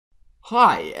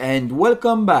Hi and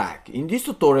welcome back. In this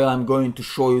tutorial I'm going to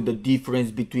show you the difference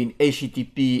between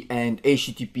HTTP and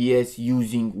HTTPS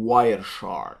using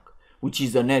Wireshark, which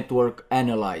is a network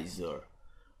analyzer.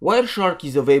 Wireshark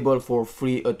is available for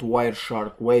free at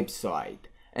Wireshark website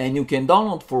and you can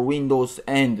download for Windows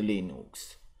and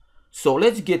Linux. So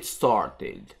let's get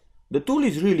started. The tool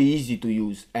is really easy to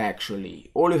use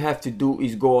actually. All you have to do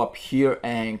is go up here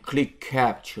and click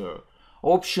Capture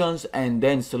Options and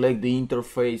then select the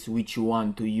interface which you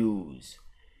want to use.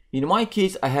 In my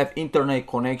case I have internet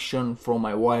connection from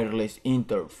my wireless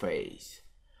interface.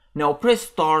 Now press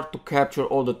start to capture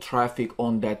all the traffic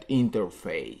on that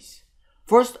interface.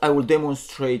 First I will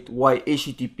demonstrate why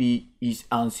HTTP is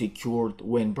unsecured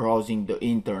when browsing the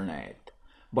internet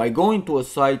by going to a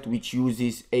site which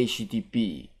uses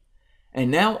HTTP. And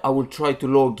now I will try to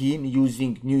log in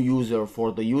using new user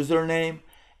for the username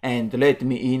and let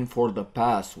me in for the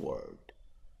password.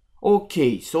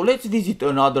 Okay, so let's visit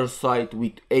another site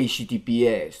with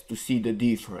HTTPS to see the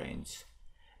difference.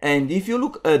 And if you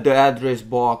look at the address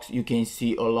box, you can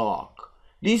see a lock.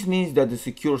 This means that the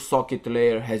secure socket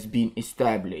layer has been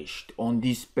established on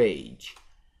this page.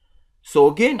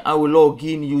 So again, I will log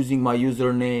in using my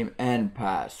username and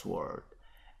password.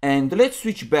 And let's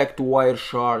switch back to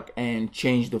Wireshark and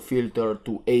change the filter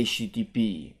to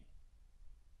HTTP.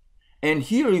 And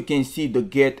here you can see the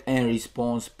get and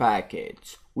response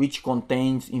packets, which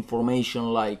contains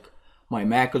information like my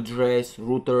MAC address,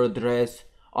 router address,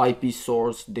 IP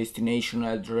source, destination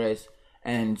address,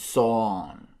 and so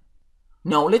on.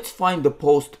 Now let's find the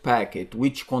post packet,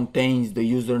 which contains the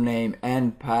username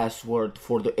and password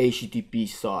for the HTTP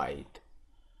site.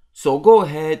 So go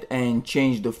ahead and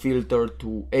change the filter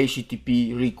to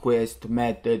HTTP request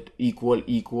method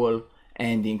 ==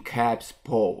 and in caps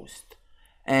post.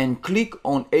 And click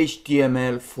on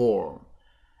HTML form.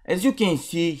 As you can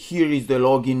see, here is the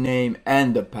login name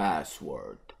and the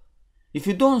password. If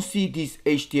you don't see this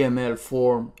HTML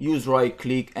form, use right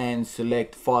click and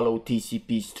select follow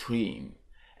TCP stream.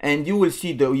 And you will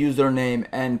see the username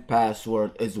and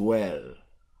password as well.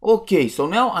 Okay, so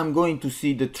now I'm going to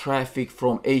see the traffic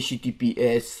from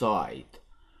HTTPS site.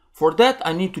 For that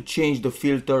I need to change the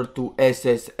filter to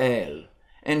SSL.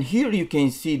 And here you can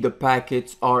see the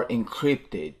packets are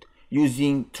encrypted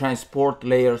using Transport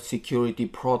Layer Security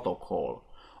Protocol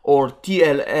or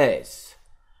TLS.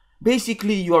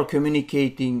 Basically you are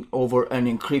communicating over an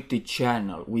encrypted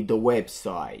channel with the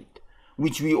website,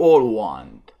 which we all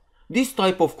want. This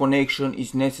type of connection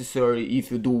is necessary if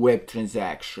you do web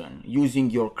transaction using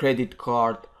your credit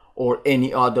card or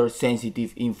any other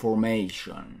sensitive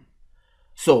information.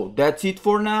 So that's it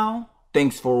for now.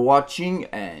 Thanks for watching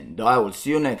and I will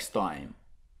see you next time.